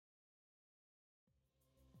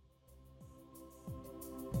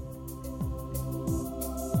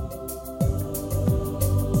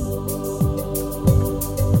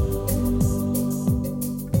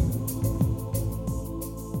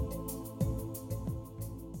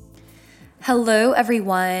Hello,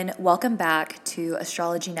 everyone. Welcome back to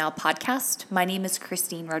Astrology Now podcast. My name is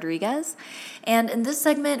Christine Rodriguez, and in this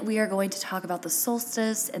segment, we are going to talk about the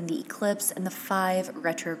solstice and the eclipse and the 5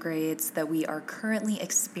 retrogrades that we are currently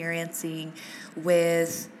experiencing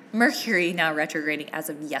with Mercury now retrograding as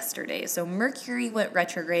of yesterday. So Mercury went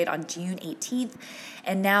retrograde on June 18th,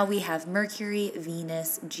 and now we have Mercury,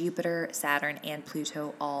 Venus, Jupiter, Saturn, and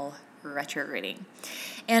Pluto all retrograding.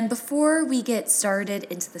 And before we get started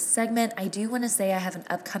into the segment, I do want to say I have an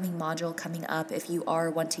upcoming module coming up if you are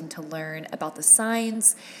wanting to learn about the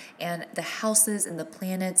signs and the houses and the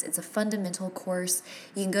planets. It's a fundamental course.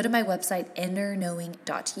 You can go to my website,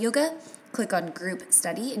 innerknowing.yoga, click on group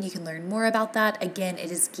study, and you can learn more about that. Again, it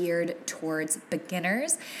is geared towards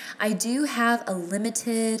beginners. I do have a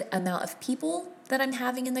limited amount of people that I'm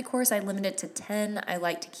having in the course. I limit it to 10. I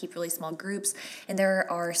like to keep really small groups, and there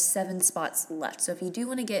are 7 spots left. So if you do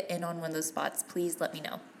want to get in on one of those spots, please let me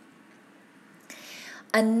know.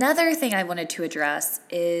 Another thing I wanted to address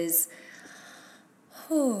is,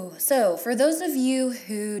 so for those of you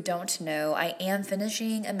who don't know, I am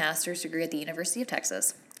finishing a master's degree at the University of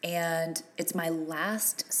Texas, and it's my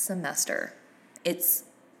last semester.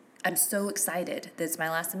 I'm so excited that it's my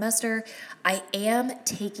last semester. I am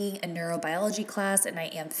taking a neurobiology class and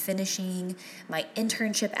I am finishing my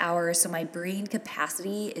internship hours, so my brain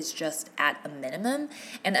capacity is just at a minimum.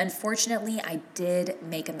 And unfortunately, I did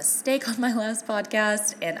make a mistake on my last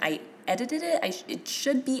podcast and I edited it. It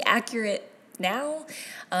should be accurate now.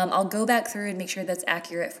 I'll go back through and make sure that's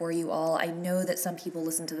accurate for you all. I know that some people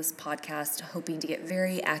listen to this podcast hoping to get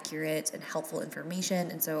very accurate and helpful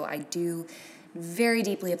information, and so I do very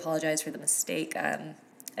deeply apologize for the mistake.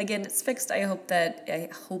 Again, it's fixed. I hope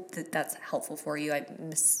that that's helpful for you.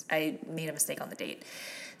 I made a mistake on the date.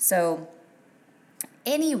 So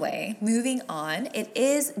anyway, moving on. It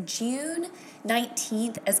is June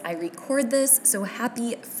 19th as I record this. So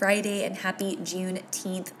happy Friday and happy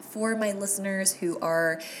Juneteenth for my listeners who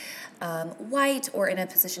are white or in a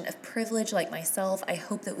position of privilege like myself. I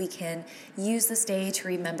hope that we can use this day to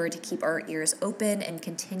remember to keep our ears open and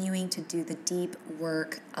continuing to do the deep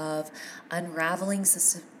work of unraveling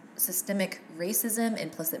systemic racism,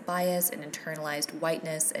 implicit bias, and internalized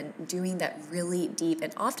whiteness, and doing that really deep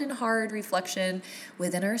and often hard reflection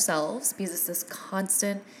within ourselves, because it's this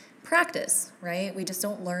constant practice, right? We just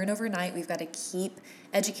don't learn overnight. We've got to keep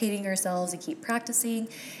educating ourselves and keep practicing.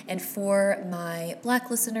 And for my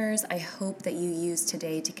Black listeners, I hope that you use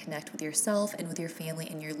today to connect with yourself and with your family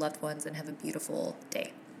and your loved ones and have a beautiful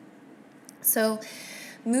day. So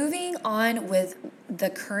moving on with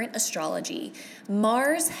the current astrology,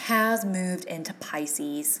 Mars has moved into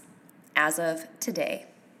Pisces as of today.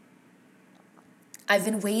 I've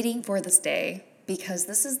been waiting for this day because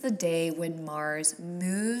this is the day when Mars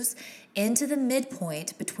moves into the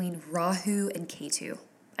midpoint between Rahu and Ketu.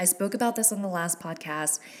 I spoke about this on the last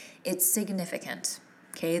podcast. It's significant,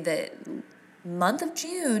 okay? The month of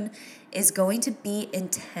June is going to be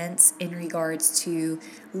intense in regards to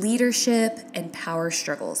leadership and power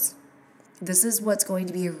struggles. This is what's going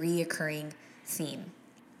to be a reoccurring theme.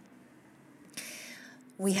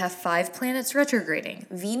 We have 5 planets retrograding.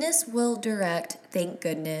 Venus will direct, thank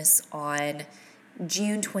goodness, on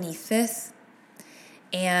June 25th,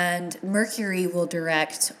 and Mercury will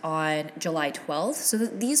direct on July 12th. So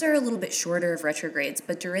these are a little bit shorter of retrogrades,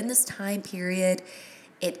 but during this time period,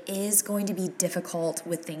 it is going to be difficult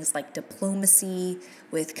with things like diplomacy,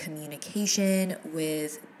 with communication,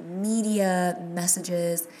 with media,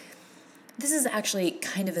 messages. This is actually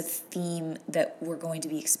kind of a theme that we're going to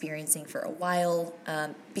be experiencing for a while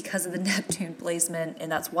because of the Neptune placement,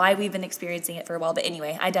 and that's why we've been experiencing it for a while. But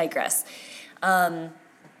anyway, I digress. On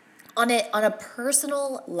a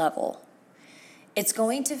personal level, it's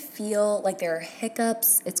going to feel like there are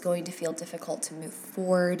hiccups. It's going to feel difficult to move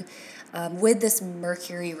forward with this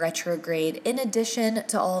Mercury retrograde. In addition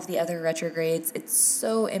to all of the other retrogrades, it's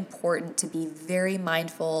so important to be very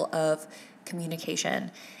mindful of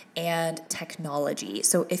communication and technology.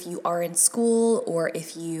 So if you are in school or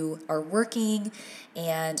if you are working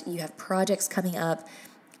and you have projects coming up,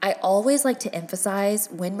 I always like to emphasize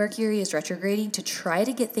when Mercury is retrograding to try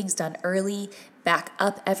to get things done early, back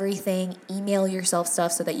up everything, email yourself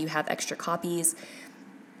stuff so that you have extra copies.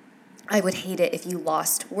 I would hate it if you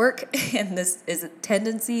lost work, and this is a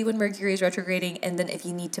tendency when Mercury is retrograding, and then if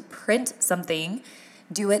you need to print something,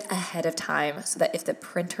 do it ahead of time so that if the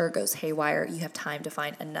printer goes haywire, you have time to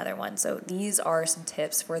find another one. So these are some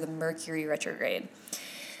tips for the Mercury retrograde.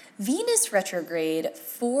 Venus retrograde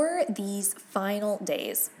for these final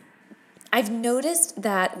days. I've noticed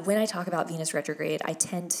that when I talk about Venus retrograde, I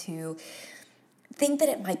tend to think that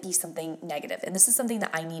it might be something negative. And this is something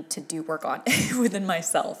that I need to do work on within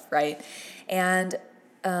myself, right? And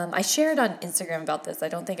I shared on Instagram about this. I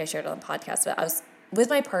don't think I shared it on the podcast, but I was with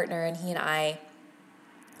my partner and he and I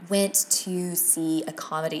went to see a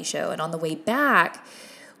comedy show. And on the way back,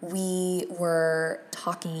 we were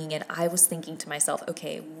talking and I was thinking to myself,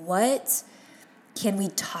 okay, what can we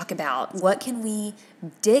talk about? What can we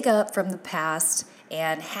dig up from the past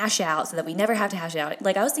and hash out so that we never have to hash it out?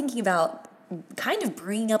 Like I was thinking about kind of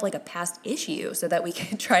bringing up like a past issue so that we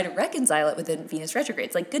can try to reconcile it within Venus retrograde.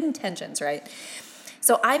 It's like good intentions, right?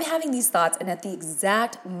 So I'm having these thoughts, and at the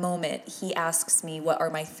exact moment, he asks me what are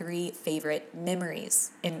my 3 favorite memories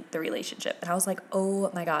in the relationship. And I was like, oh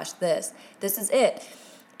my gosh, this is it.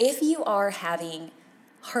 If you are having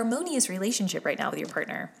harmonious relationship right now with your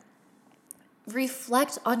partner,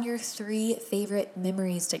 reflect on your 3 favorite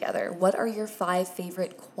memories together. What are your 5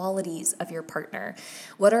 favorite qualities of your partner?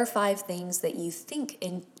 What are 5 things that you think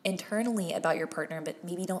internally about your partner but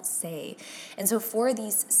maybe don't say? And so for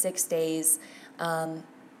these 6 days,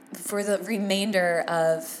 for the remainder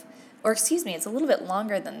of, or excuse me, it's a little bit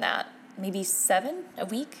longer than that, maybe 7 a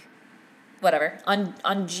week, whatever,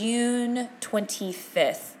 on June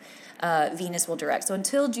 25th, Venus will direct. So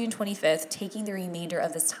until June 25th, taking the remainder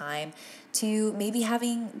of this time to maybe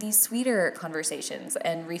having these sweeter conversations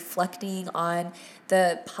and reflecting on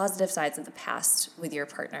the positive sides of the past with your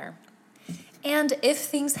partner. And if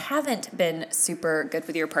things haven't been super good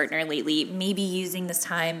with your partner lately, maybe using this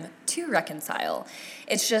time to reconcile.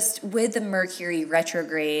 It's just with the Mercury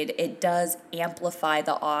retrograde, it does amplify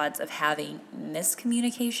the odds of having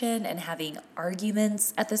miscommunication and having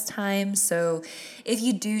arguments at this time. So if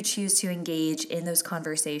you do choose to engage in those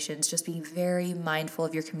conversations, just be very mindful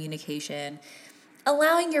of your communication,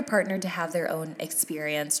 allowing your partner to have their own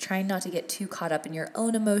experience, trying not to get too caught up in your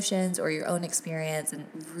own emotions or your own experience, and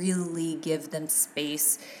really give them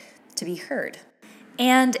space to be heard.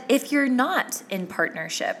 And if you're not in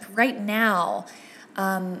partnership right now,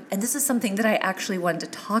 and this is something that I actually wanted to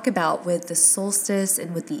talk about with the solstice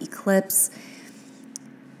and with the eclipse,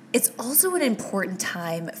 it's also an important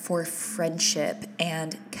time for friendship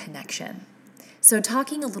and connection. So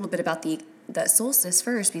talking a little bit about the solstice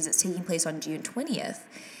first, because it's taking place on June 20th.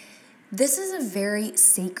 This is a very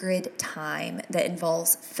sacred time that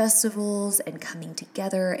involves festivals and coming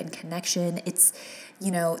together and connection. It's,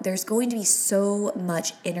 there's going to be so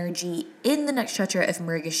much energy in the nakshatra of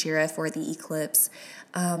Mrigashira for the eclipse.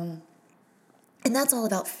 And that's all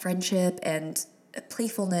about friendship and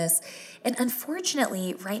playfulness. And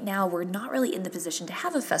unfortunately, right now, we're not really in the position to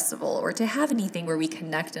have a festival or to have anything where we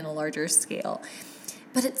connect in a larger scale.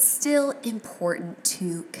 But it's still important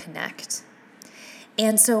to connect.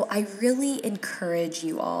 And so I really encourage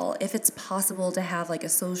you all, if it's possible to have like a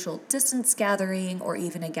social distance gathering or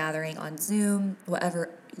even a gathering on Zoom, whatever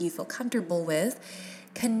you feel comfortable with,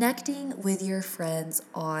 connecting with your friends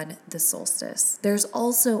on the solstice. There's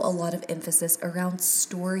also a lot of emphasis around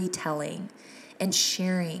storytelling and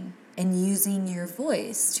sharing and using your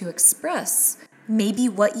voice to express maybe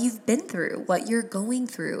what you've been through, what you're going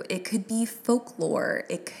through. It could be folklore,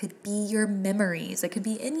 it could be your memories, it could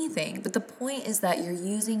be anything. But the point is that you're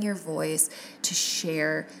using your voice to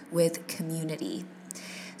share with community.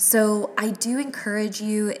 So I do encourage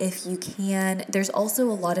you, if you can, there's also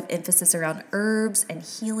a lot of emphasis around herbs and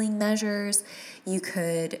healing measures. You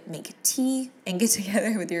could make tea and get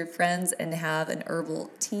together with your friends and have an herbal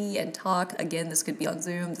tea and talk. Again, this could be on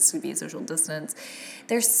Zoom, this could be a social distance.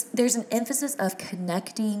 There's an emphasis of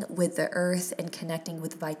connecting with the earth and connecting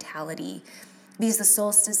with vitality. Because the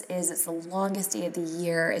solstice it's the longest day of the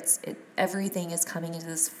year. Everything is coming into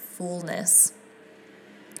this fullness.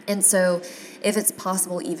 And so if it's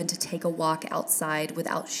possible even to take a walk outside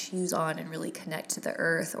without shoes on and really connect to the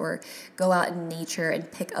earth, or go out in nature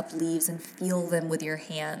and pick up leaves and feel them with your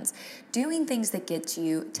hands, doing things that get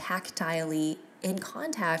you tactilely in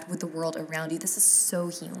contact with the world around you, this is so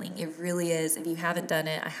healing. It really is. If you haven't done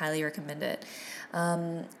it, I highly recommend it.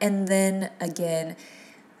 And then again,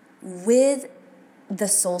 with the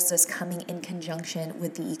solstice coming in conjunction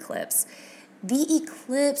with the eclipse, the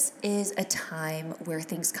eclipse is a time where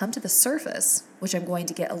things come to the surface, which I'm going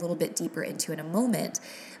to get a little bit deeper into in a moment,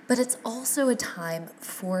 but it's also a time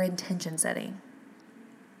for intention setting.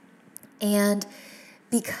 And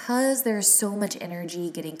because there's so much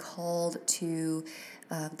energy getting called to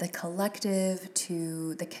the collective,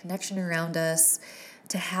 to the connection around us,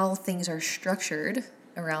 to how things are structured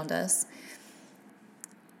around us,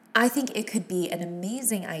 I think it could be an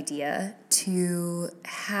amazing idea to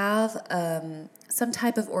have some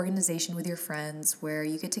type of organization with your friends where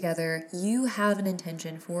you get together, you have an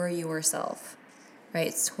intention for yourself, right?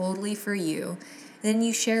 It's totally for you. Then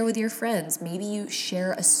you share with your friends. Maybe you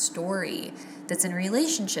share a story that's in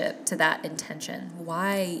relationship to that intention,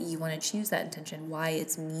 why you want to choose that intention, why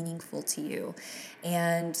it's meaningful to you.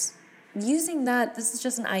 And using that, this is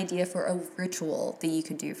just an idea for a ritual that you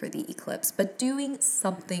could do for the eclipse, but doing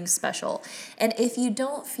something special. And if you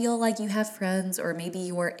don't feel like you have friends, or maybe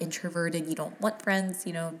you are introverted, you don't want friends,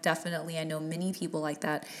 definitely, I know many people like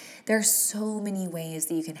that. There are so many ways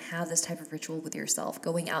that you can have this type of ritual with yourself,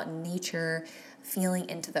 going out in nature, feeling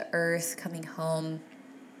into the earth, coming home,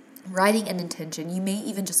 writing an intention. You may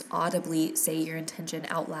even just audibly say your intention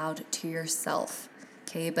out loud to yourself.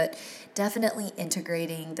 Okay, but definitely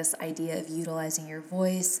integrating this idea of utilizing your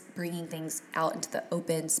voice, bringing things out into the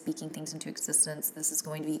open, speaking things into existence. This is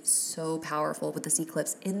going to be so powerful with this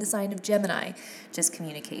eclipse in the sign of Gemini, just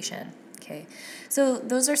communication. Okay, so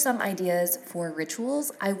those are some ideas for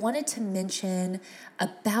rituals. I wanted to mention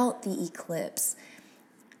about the eclipse.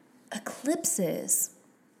 Eclipses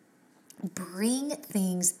bring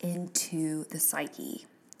things into the psyche,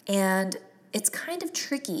 and it's kind of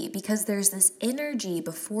tricky because there's this energy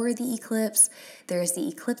before the eclipse, there's the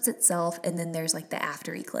eclipse itself, and then there's like the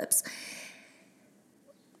after eclipse.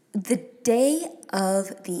 The day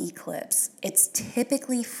of the eclipse, it's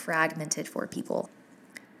typically fragmented for people.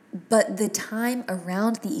 But the time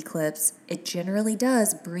around the eclipse, it generally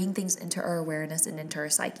does bring things into our awareness and into our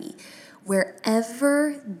psyche.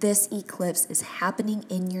 Wherever this eclipse is happening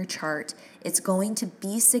in your chart, it's going to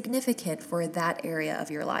be significant for that area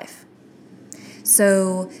of your life.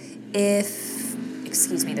 So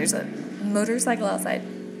excuse me, there's a motorcycle outside.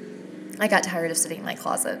 I got tired of sitting in my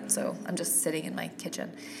closet, so I'm just sitting in my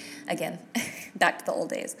kitchen. Again, back to the old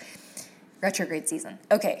days. Retrograde season.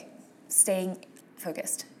 Okay, staying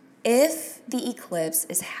focused. If the eclipse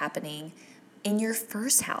is happening in your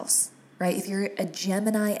first house, right? If you're a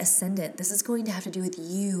Gemini ascendant, this is going to have to do with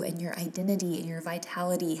you and your identity and your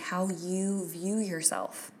vitality, how you view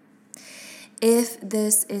yourself. If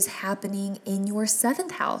this is happening in your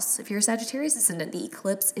seventh house, if you're a Sagittarius ascendant, the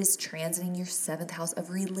eclipse is transiting your seventh house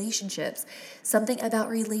of relationships. Something about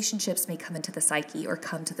relationships may come into the psyche or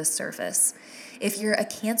come to the surface. If you're a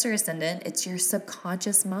Cancer ascendant, it's your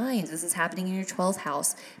subconscious mind. This is happening in your 12th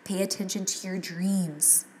house. Pay attention to your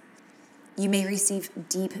dreams. You may receive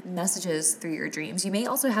deep messages through your dreams. You may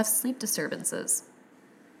also have sleep disturbances.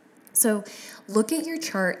 So look at your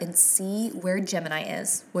chart and see where Gemini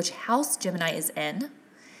is, which house Gemini is in.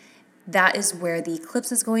 That is where the eclipse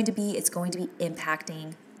is going to be. It's going to be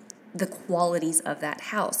impacting the qualities of that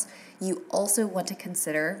house. You also want to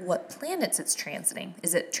consider what planets it's transiting.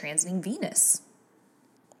 Is it transiting Venus?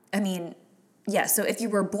 So if you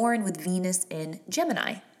were born with Venus in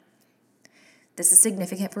Gemini, this is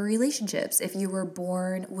significant for relationships. If you were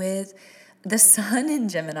born with the sun in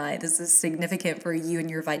Gemini, this is significant for you and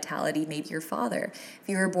your vitality, maybe your father. If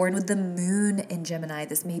you were born with the moon in Gemini,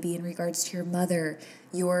 this may be in regards to your mother,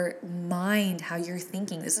 your mind, how you're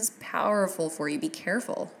thinking. This is powerful for you. Be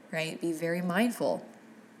careful, right? Be very mindful.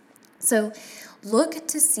 So look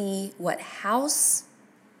to see what house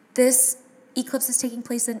this eclipse is taking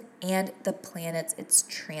place in and the planets it's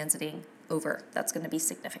transiting over. That's going to be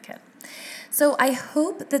significant. So I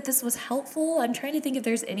hope that this was helpful. I'm trying to think if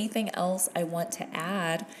there's anything else I want to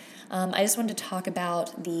add. I just wanted to talk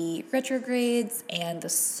about the retrogrades and the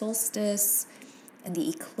solstice and the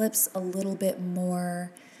eclipse a little bit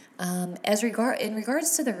more. In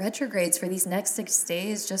regards to the retrogrades for these next 6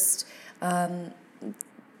 days, just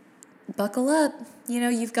buckle up.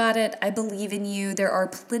 You've got it. I believe in you. There are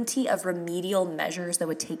plenty of remedial measures that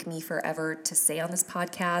would take me forever to say on this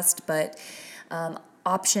podcast, but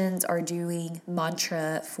options are doing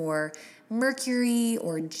mantra for Mercury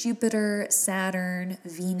or Jupiter, Saturn,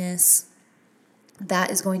 Venus. That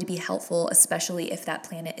is going to be helpful, especially if that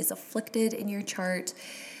planet is afflicted in your chart.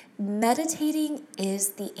 Meditating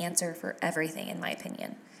is the answer for everything, in my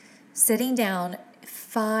opinion. Sitting down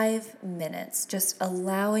 5 minutes, just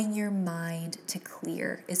allowing your mind to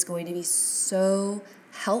clear is going to be so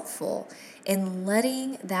helpful in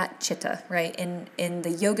letting that chitta, right? In the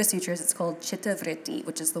Yoga Sutras, it's called Chitta Vritti,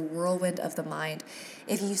 which is the whirlwind of the mind.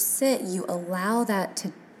 If you sit, you allow that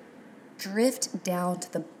to drift down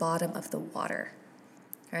to the bottom of the water,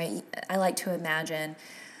 right? I like to imagine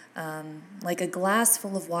like a glass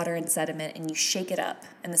full of water and sediment, and you shake it up,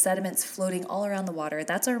 and the sediment's floating all around the water.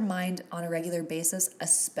 That's our mind on a regular basis,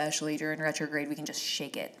 especially during retrograde. We can just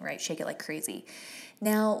shake it, right? Shake it like crazy.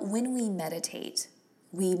 Now, when we meditate,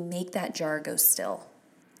 we make that jar go still.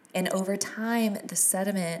 And over time, the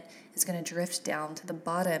sediment is going to drift down to the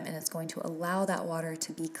bottom, and it's going to allow that water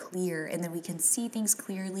to be clear. And then we can see things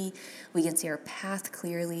clearly. We can see our path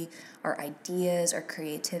clearly, our ideas, our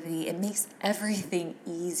creativity. It makes everything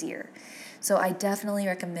easier. So I definitely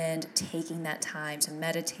recommend taking that time to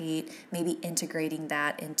meditate, maybe integrating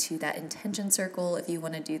that into that intention circle if you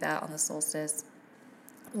want to do that on the solstice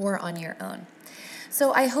or on your own.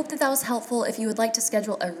 So I hope that was helpful. If you would like to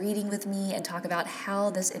schedule a reading with me and talk about how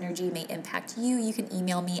this energy may impact you, you can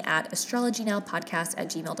email me at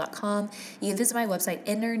astrologynowpodcast@gmail.com. You can visit my website,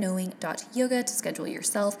 innerknowing.yoga, to schedule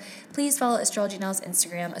yourself. Please follow Astrology Now's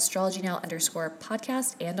Instagram,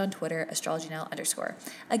 astrologynow_podcast, and on Twitter, astrologynow_.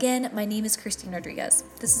 Again, my name is Christine Rodriguez.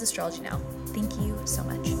 This is Astrology Now. Thank you so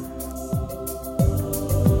much.